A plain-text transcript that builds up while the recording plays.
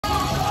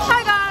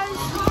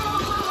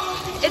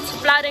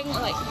flooding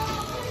like.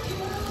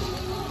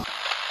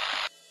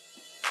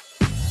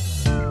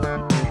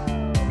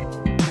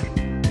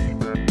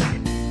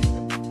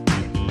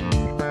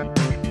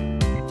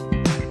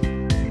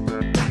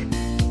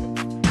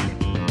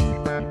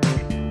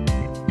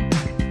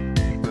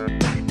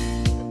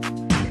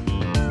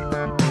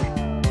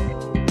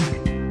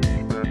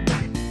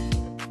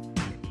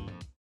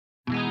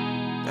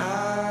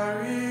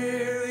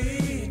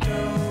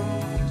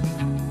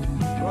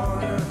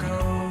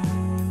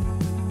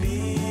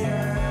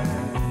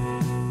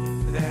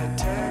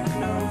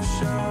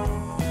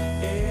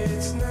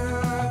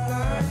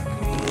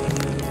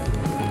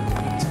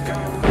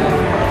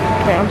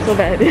 Okay, I'm so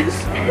bad at this.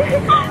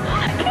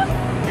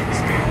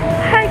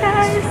 Hi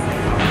guys!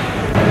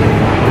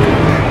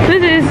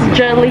 This is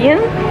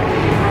Jolene.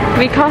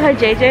 We call her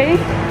JJ.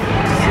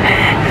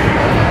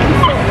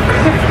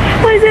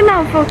 Why is it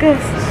not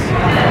focused?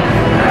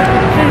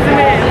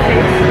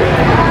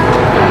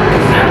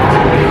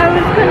 I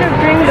was gonna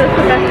bring the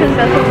Sebastian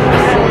Vettel.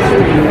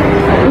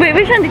 Wait,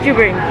 which one did you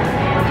bring?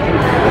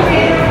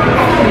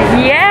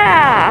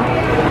 Yeah!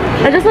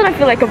 I just want to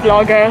feel like a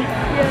vlogger.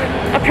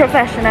 A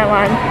professional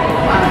one.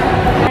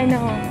 I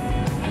know.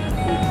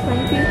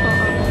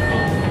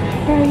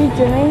 What are you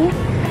doing?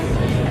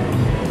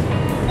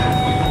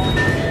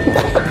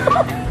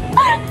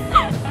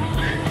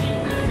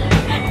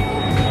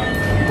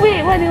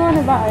 Wait, what do you want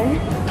to buy?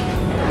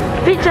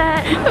 Big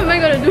Jet. What am I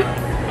gonna do?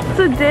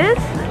 So this?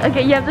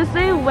 Okay, you have to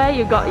say where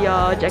you got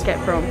your jacket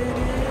from.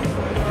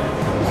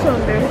 So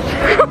embarrassed.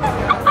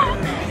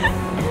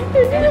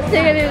 You just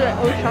say it like,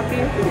 oh,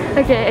 Shopee.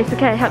 Okay, it's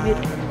okay, I help you.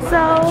 So,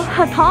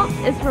 her top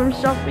is from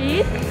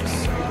Shopee.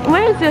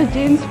 Where is your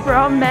jeans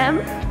from, ma'am?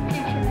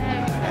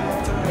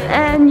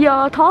 And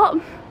your top?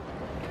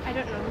 I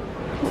don't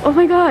know. Oh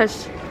my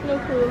gosh. No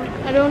clue.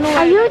 I don't know.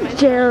 Are you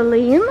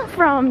Jolene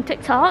from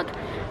TikTok?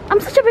 I'm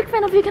such a big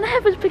fan of you. Can I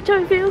have a picture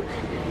of you?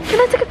 Can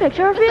I take a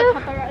picture of you?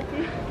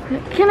 Paparazzi.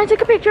 Can I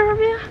take a picture of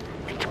you?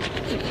 I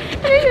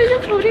think you're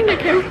just holding the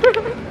camera.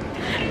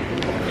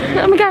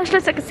 Oh my gosh,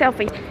 let's take a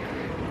selfie.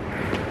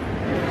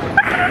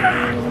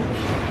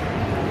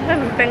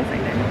 Thanks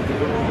like that.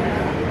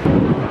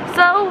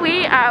 So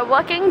we are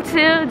walking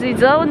to the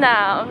zone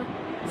now.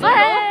 So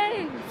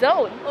hey!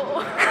 Zone!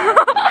 Oh.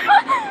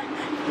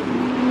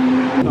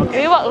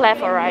 We walk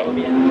left or right?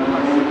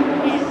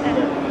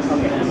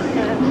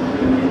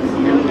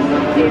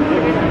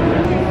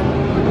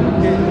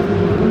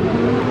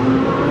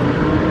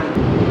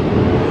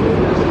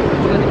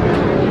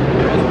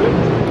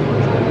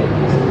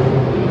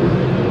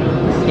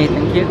 Okay,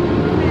 thank you.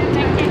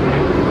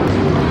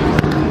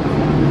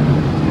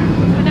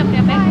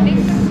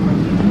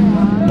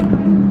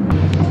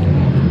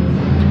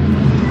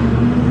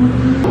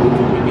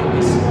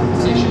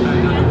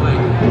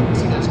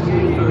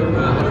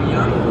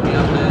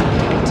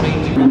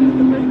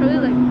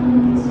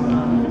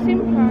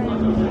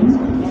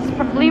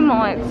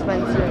 More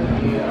expensive.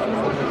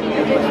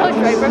 It's how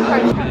driver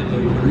cars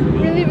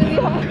really, really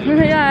hot.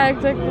 Yeah,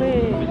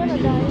 exactly.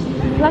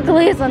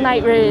 Luckily, it's a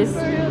night race.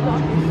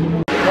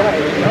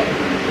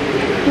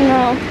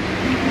 No.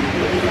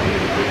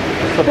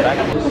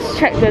 Let's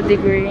check the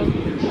degree.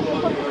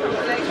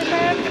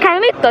 It's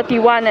currently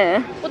 31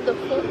 eh. What the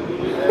fuck?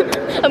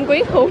 I'm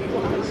going home.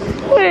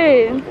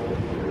 Wait.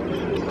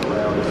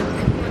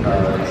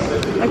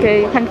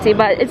 Okay, you can't see,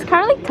 but it's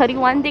currently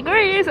 31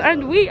 degrees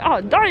and we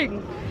are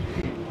dying.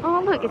 Oh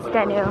look, it's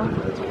Daniel.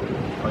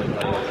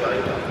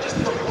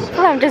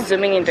 Oh, I'm just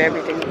zooming into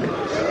everything.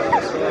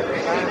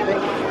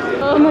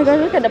 Oh my god,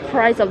 look at the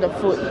price of the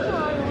food.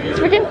 It's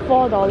freaking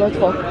 $4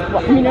 for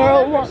what,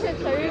 mineral water. Are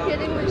you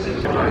kidding me?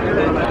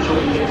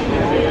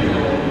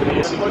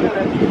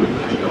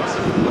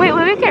 Wait,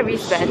 will we get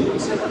wristband?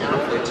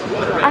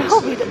 I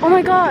hope we do. Oh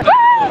my god!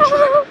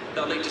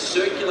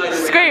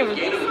 Scream!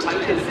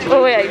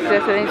 Oh wait,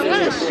 I'm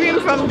gonna stream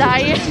from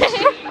dying.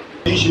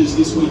 Measures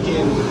this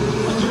weekend.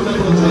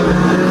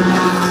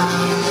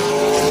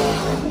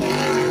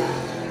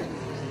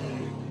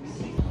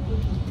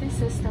 This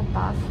is the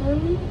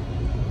bathroom.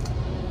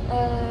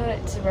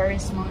 It's very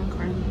small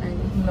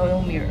and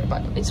no mirror,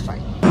 but it's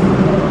fine.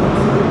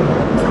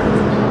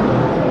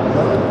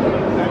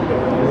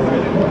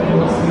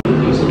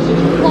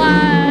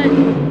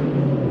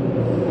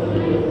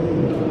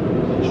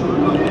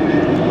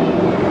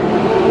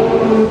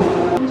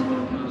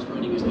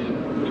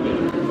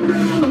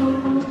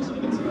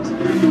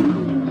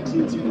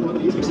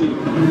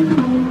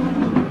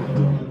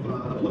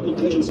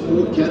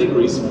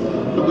 Categories,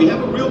 but we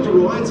have a real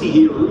variety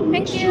here, a real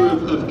mixture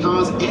of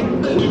cars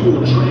and new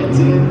or Trans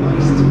Am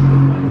based.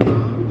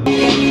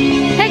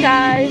 Hey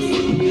guys!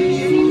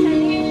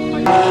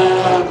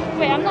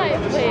 Wait, I'm not.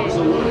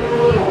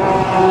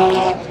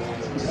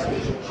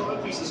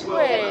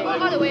 Wait.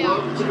 All the way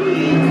out.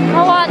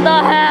 Oh, what the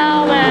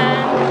hell, man?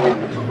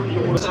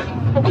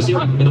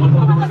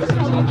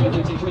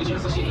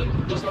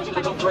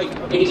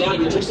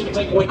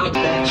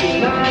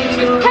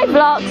 Hi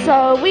vlog, so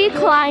we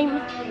climb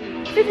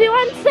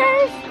 51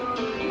 stairs.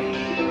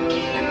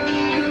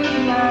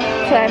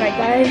 climb, my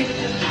guy.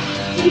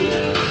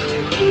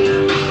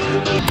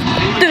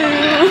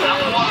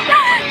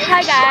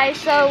 Hi guys,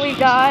 so we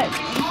got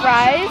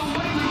fries.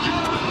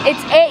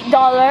 It's $8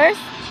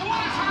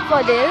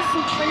 for this.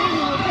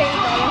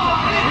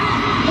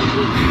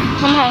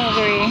 I'm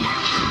hungry.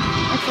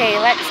 Okay,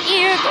 let's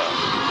eat.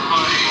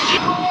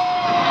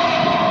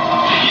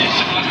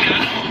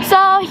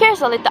 So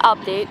here's a little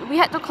update. We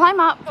had to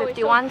climb up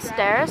 51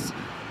 stairs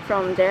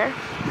from there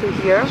to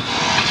here.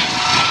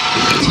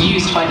 It's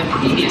used by the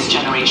previous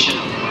generation.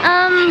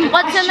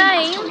 What's your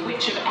name?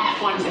 Which of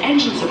F1's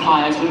engine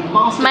suppliers would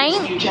master this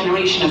new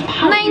generation of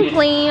power units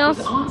was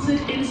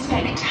answered in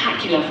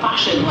spectacular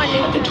fashion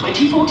at the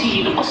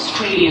 2014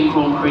 Australian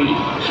Grand Prix.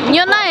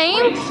 Your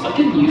name? Of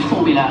the new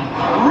formula.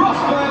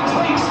 Rosberg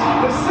takes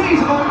the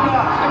season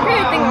opener.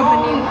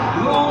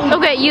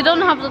 Okay, you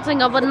don't have to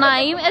think of a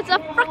name. It's a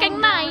freaking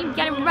name.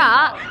 Get it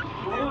right.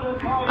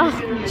 Oh,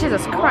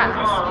 Jesus Christ.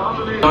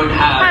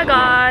 Hi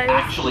guys.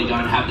 Actually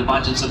don't have the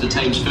budgets of the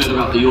teams further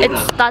up the order.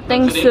 It's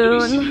starting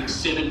soon.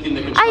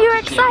 Are you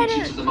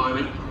excited? At the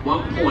moment,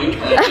 1 point.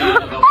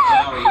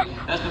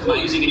 That's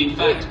amazing, and in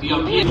fact, the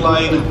European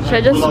Lane. Should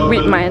I just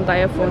read my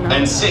entire phone now?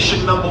 And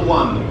session number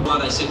 1. why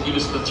they said give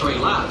us the 3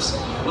 laps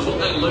was what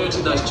they learned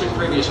in those 2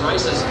 previous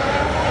races.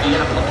 The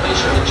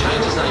application of the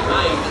changes they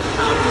made,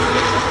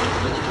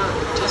 but you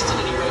can't test it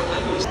anywhere,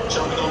 can you?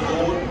 Jumping on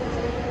board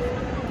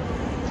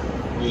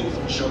with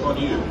Shog on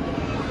you.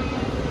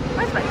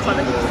 Where's my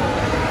color?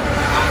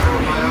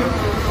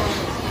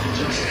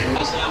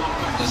 As now on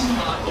practice,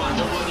 by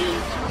John on you,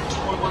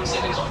 2.1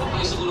 seconds off the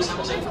pace of Lewis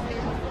Hamilton.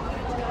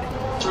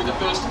 Through the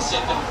first and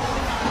second.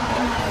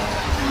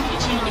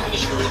 Continuing to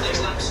finish through the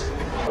next laps.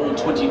 All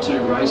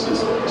 22 races,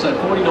 so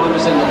 49%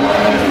 of the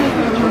lap.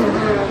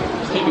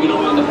 Keeping an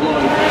eye on the flow.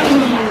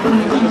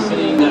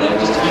 Seeing that out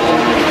just to get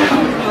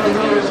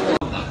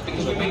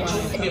because we've been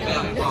talking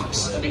about bucks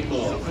a bit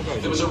more.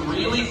 There was a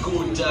really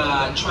good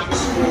track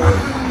score.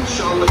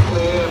 Charles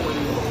Leclerc with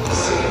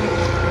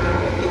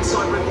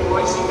inside Red Bull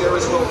Racing there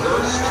as well.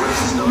 No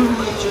stress, no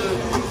major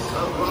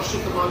rush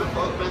at the moment.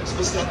 Both Max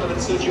Verstappen and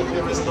Sergio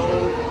Perez, no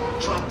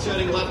truck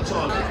turning lap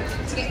time.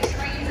 To get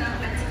trained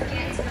up and to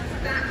get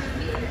back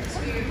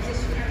into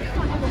position.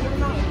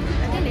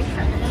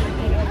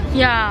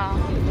 Yeah.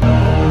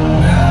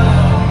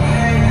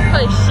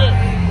 Holy shit.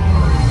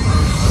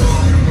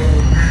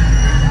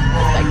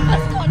 It's like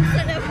first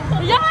concert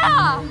ever.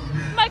 Yeah!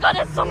 My god,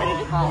 there's so many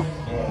people.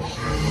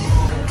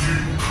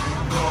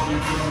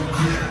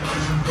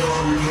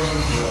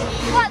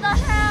 What the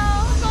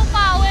hell? So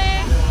far away.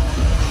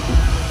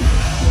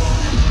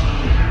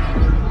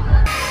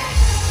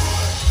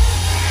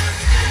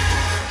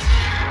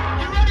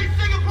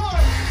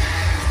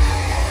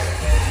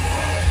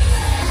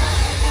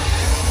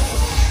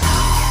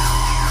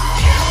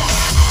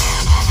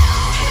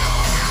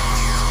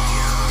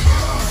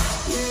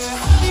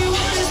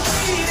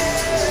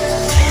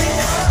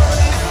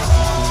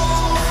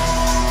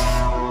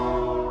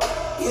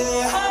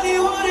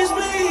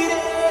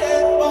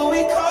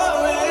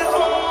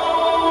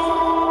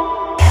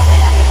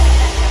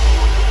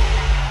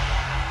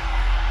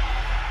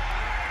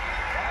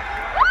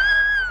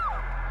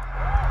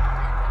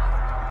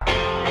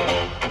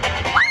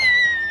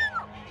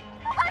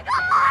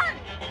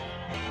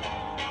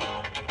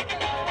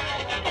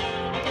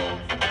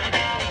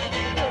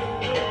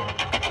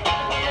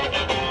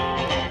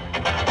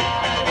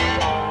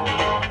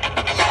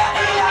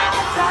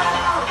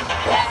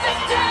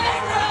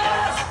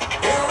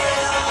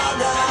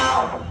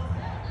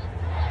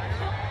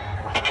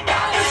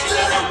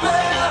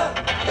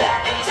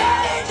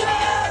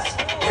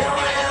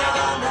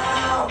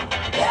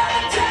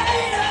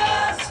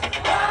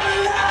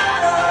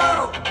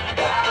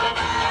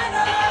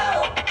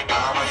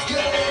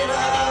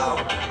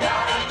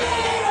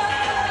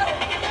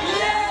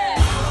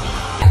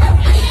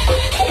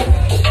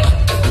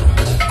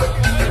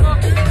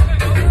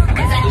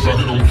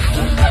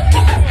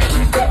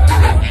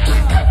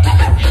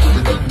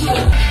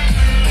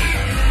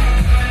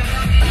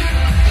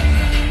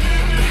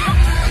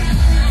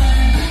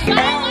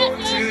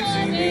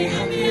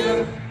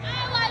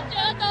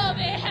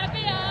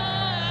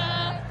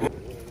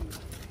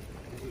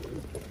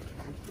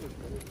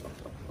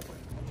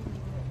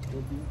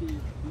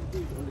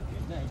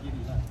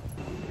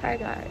 Hi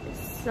guys,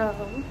 so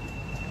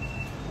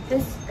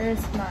this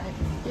is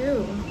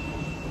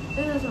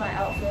my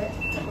outfit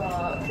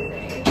for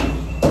today.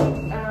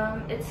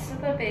 It's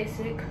super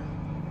basic,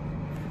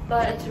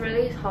 but it's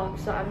really hot,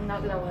 so I'm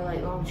not gonna wear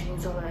like long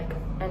jeans or like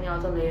any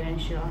other layer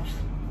and shit.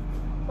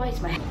 Why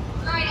is my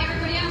Alright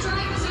everybody, I'm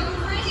trying so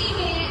ready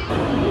here.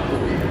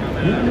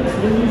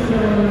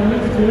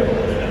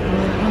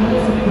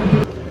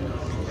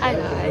 Hi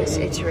guys,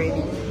 it's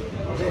raining.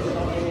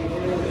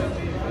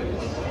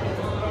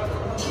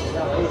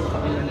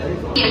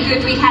 A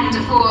good weekend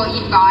for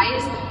you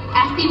guys.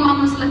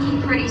 FP1 was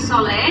looking pretty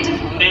solid.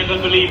 Never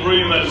believe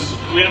rumours.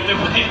 We have to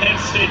wait and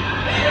see.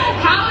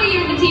 How are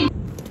you in the team?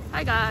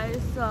 Hi guys,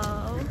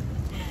 so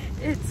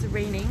it's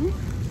raining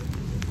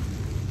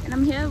And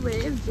I'm here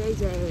with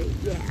JJ.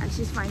 Yeah,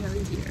 she's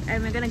finally here.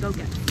 And we're gonna go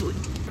get food.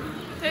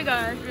 Hey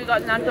guys, we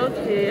got nacho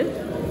cheese.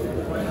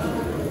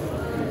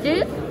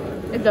 This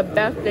is the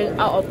best thing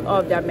out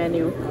of their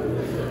menu.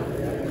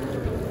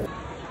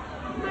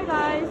 Hi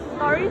guys,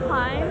 story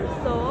time.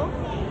 So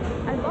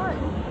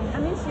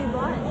she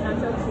bought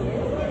nacho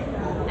cheese.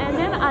 And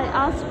then I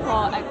asked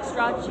for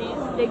extra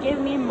cheese. They gave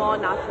me more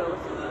nachos.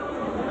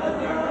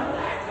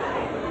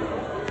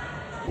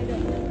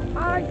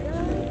 Hi guys.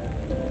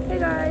 Hey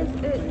guys,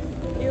 it's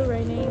still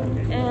raining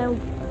and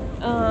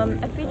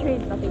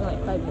FP3 is nothing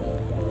like 5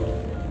 minutes.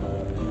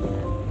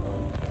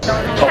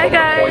 Hi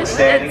guys,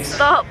 it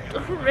stopped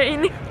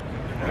raining.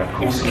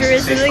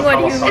 Seriously, what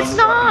do you mean? It's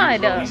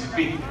not!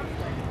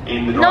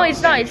 No,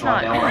 it's not, it's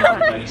not.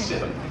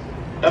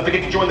 Don't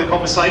forget to join the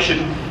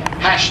conversation.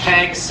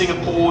 Hashtag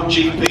Singapore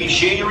GP.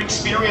 Share your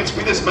experience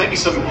with us. Maybe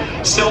some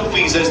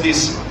selfies as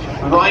this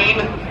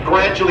rain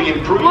gradually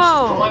improves.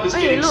 Whoa. Drivers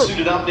getting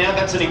suited up now.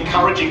 That's an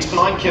encouraging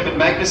sign. Kevin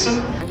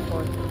Magnussen.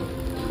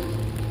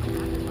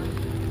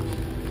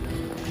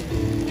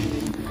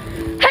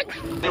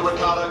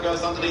 Ricardo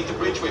goes underneath the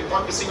bridge. We're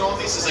focusing on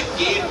this as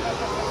again.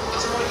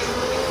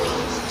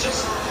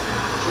 Just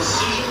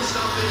precision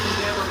stuff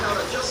there,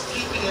 Ricardo. Just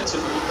keeping it to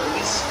move. And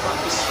this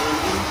practice through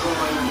in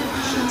dry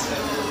conditions.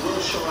 And we're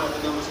well shy of the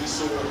numbers we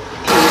saw.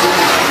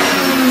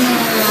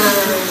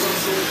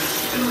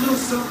 And a little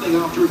something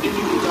after a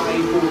difficult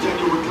day for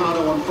Daniel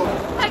Ricciardo on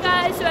Friday. Hi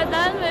guys, we're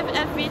done with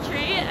FP3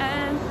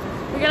 and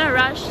we're gonna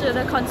rush to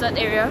the concert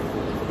area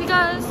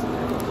because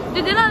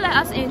they did not let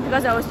us in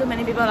because there was too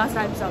many people last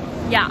time, so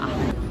yeah.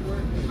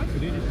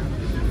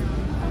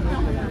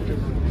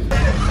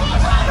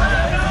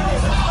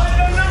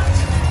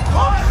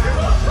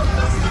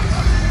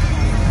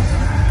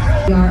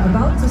 We are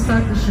about to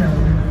start the show.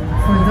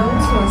 For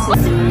those who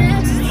are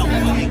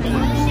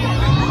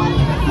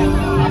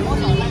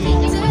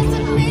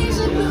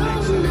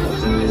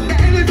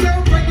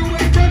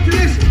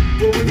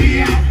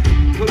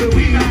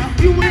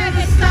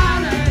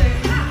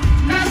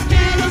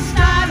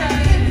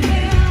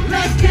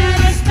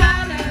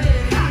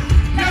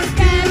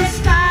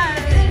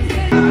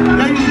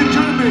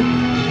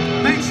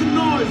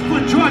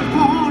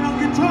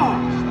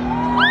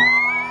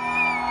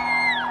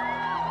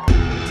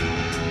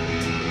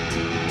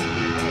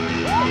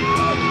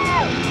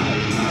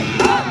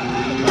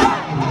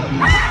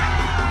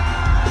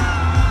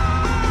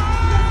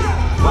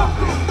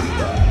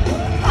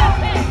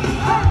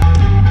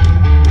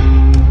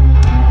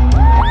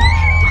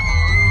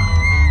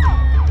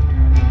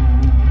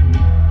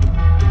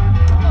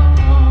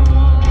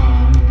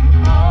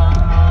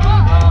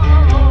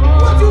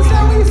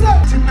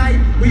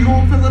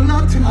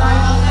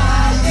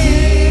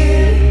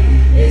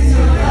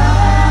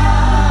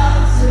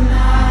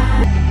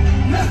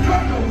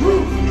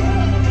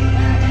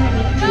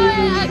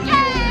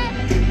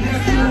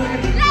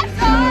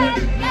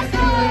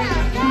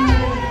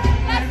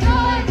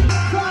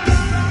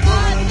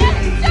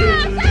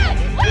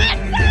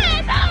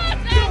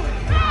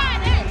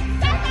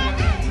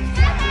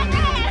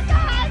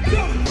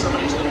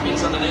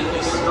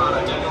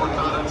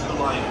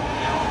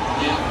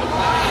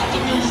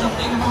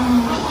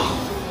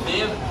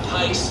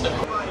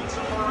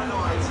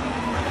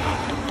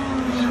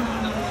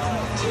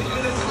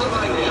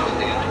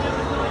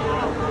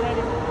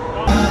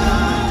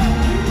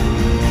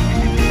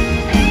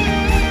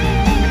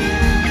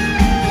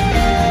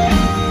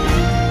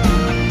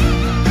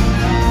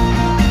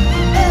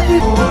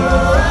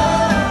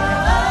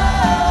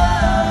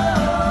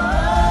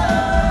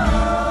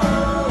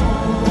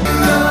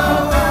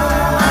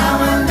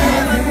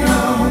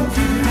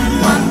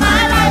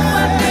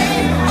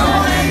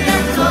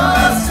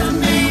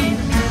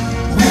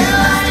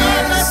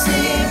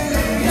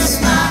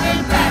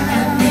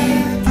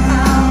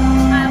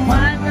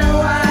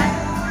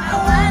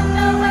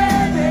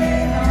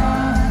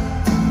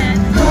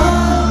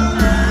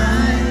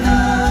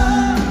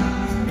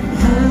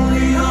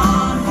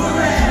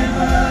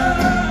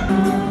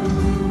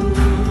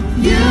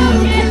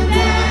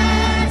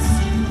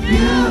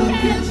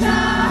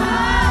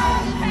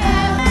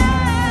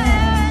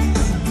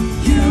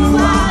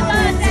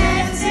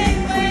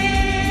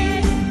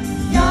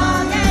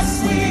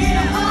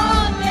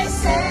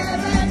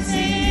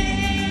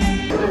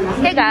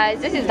Hey guys,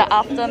 this is the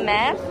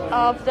aftermath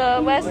of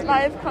the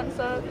Westlife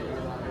concert.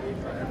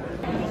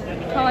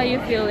 How are you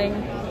feeling?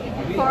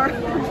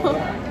 Horrible.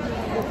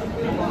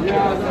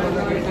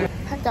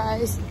 Hi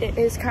guys, it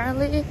is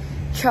currently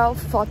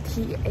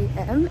 12:40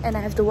 AM and I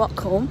have to walk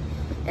home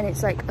and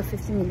it's like a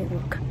 15-minute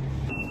walk.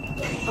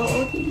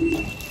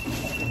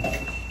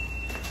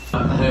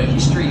 Her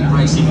history of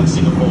racing in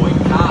Singapore in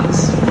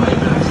karts way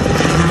back to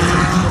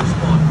the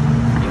spot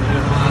in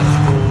her class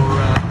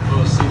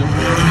for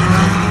Singapore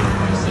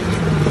racing.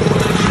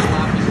 Is an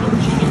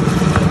opportunity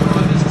for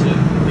drivers to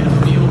get a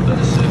feel for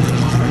the circuit.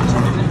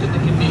 We've looked at the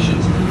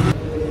conditions.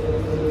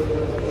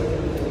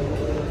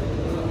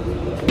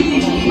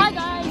 Hi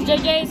guys,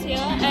 JJ is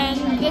here and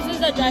this is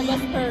the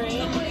driver's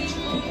parade.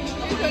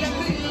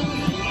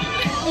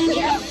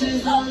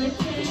 We're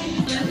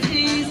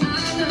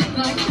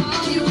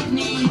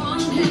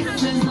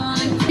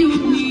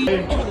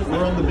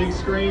on the big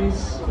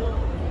screens.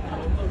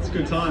 It's a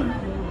good time.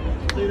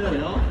 See, there we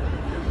are.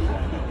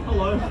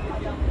 Hello.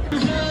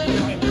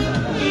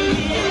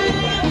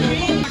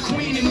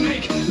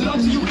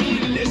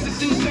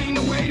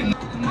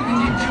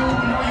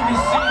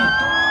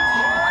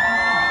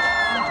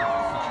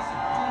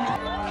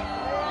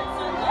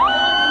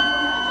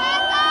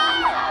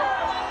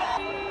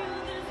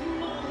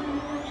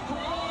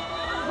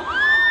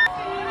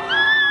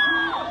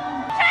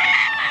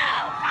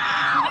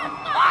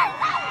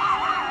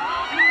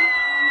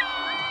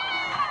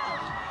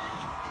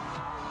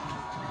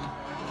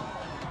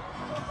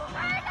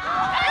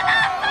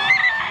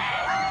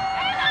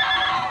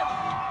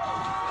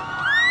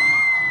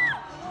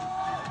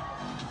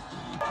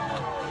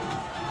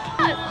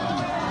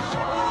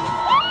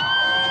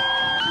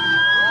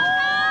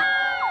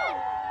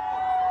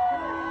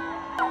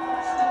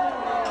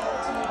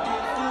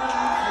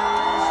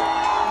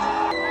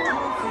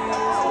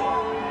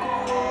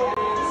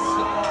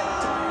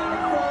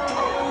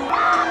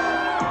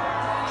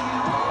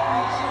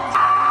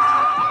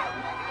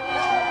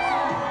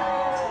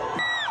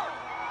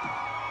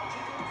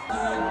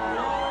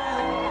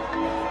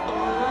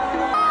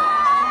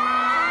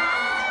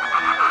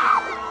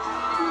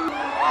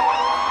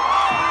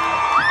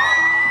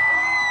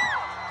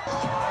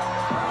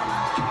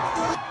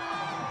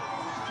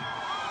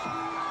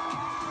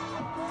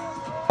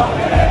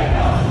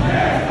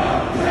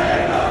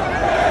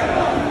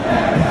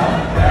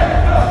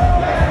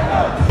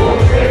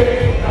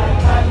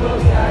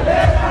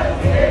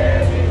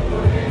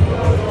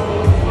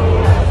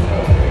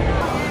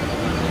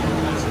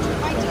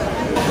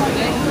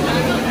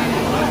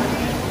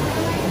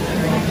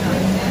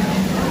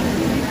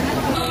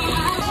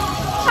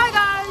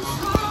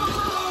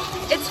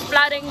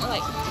 Flooding,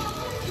 like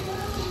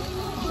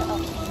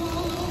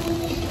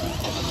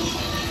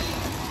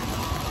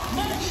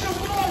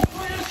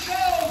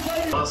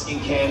Asking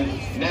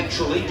Cam,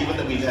 naturally, given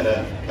that we've had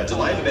a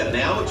delay of about an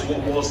hour to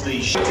what was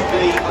the should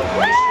be a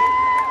question.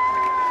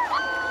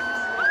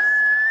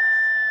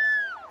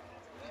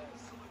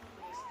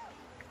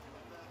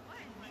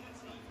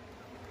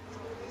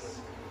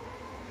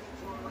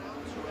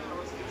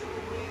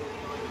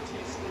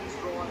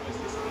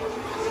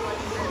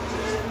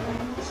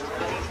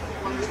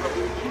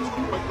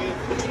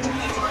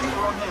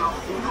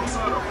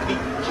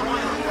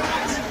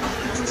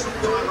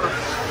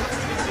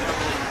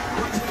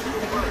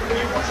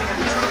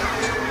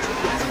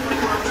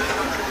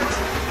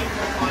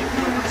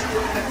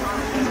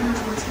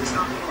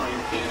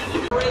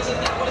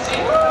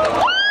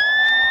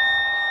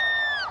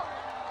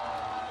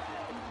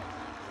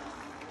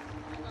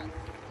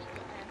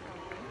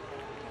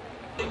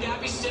 The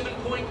gap is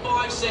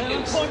 7.5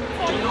 seconds. Do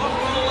not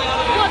roll out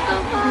of it. what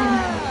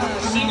the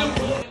fuck?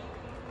 Singapore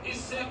is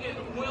second.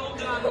 Well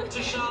done to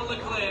Charles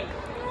Leclerc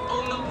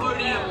on the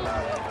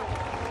podium.